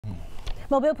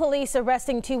Mobile police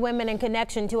arresting 2 women in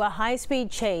connection to a high-speed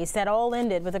chase that all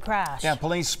ended with a crash. Yeah,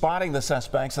 police spotting the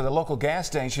suspects at a local gas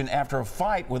station after a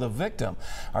fight with a victim.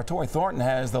 Our Toy Thornton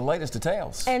has the latest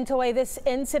details. And Toy, this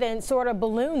incident sort of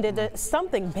ballooned into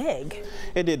something big.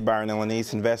 It did, Byron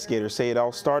Elanese. Investigators say it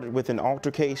all started with an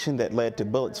altercation that led to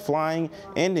bullets flying,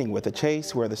 ending with a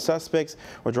chase where the suspects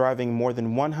were driving more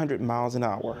than 100 miles an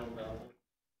hour.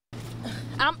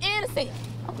 I'm innocent.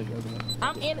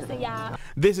 I'm innocent, y'all.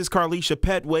 This is Carlisha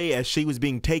Petway as she was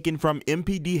being taken from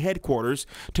MPD headquarters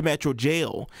to Metro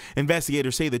Jail.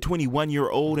 Investigators say the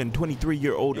 21-year-old and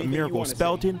 23-year-old Miracle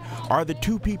Spelton are the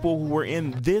 2 people who were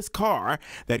in this car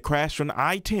that crashed on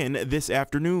I-10 this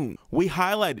afternoon. We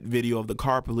highlighted video of the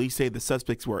car police say the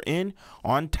suspects were in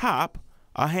on top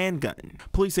a handgun.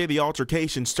 Police say the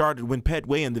altercation started when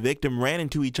Petway and the victim ran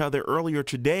into each other earlier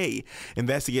today.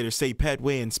 Investigators say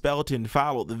Petway and Spelton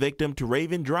followed the victim to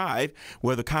Raven Drive,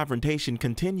 where the confrontation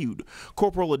continued.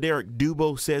 Corporal Derek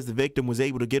Dubo says the victim was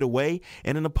able to get away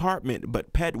in an apartment,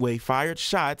 but Petway fired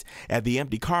shots at the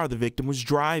empty car the victim was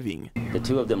driving. The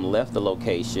 2 of them left the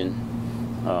location,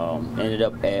 ended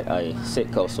up at a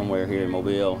Citgo somewhere here in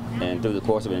Mobile, and through the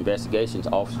course of investigations,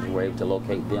 officers were able to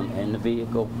locate them in the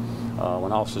vehicle.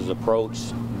 When officers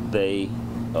approached, they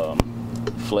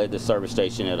fled the service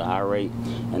station at a high rate,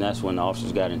 and that's when the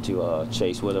officers got into a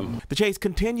chase with them. The chase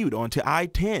continued onto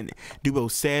I-10.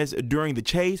 Dubo says during the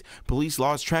chase, police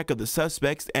lost track of the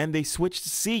suspects and they switched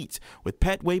seats, with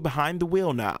Petway behind the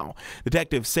wheel now.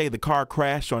 Detectives say the car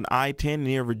crashed on I-10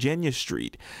 near Virginia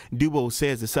Street. Dubo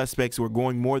says the suspects were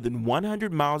going more than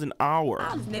 100 miles an hour.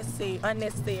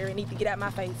 Unnecessary, need to get out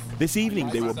my face. This evening,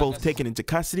 they were both taken into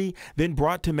custody, then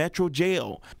brought to Metro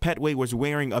Jail. Petway was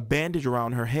wearing a bandage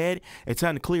around her head. It's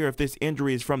unclear if this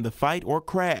injury is from the fight or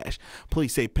crash.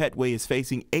 Police say Petway is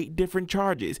facing 8 different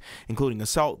charges, including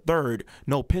assault third,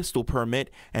 no pistol permit,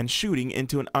 and shooting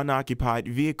into an unoccupied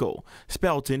vehicle.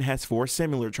 Spelton has 4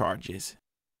 similar charges.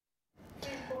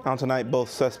 Now tonight, both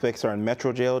suspects are in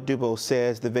Metro Jail. Dubo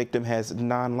says the victim has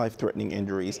non-life-threatening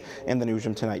injuries. In the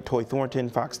newsroom tonight, Toy Thornton,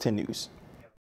 Fox 10 News.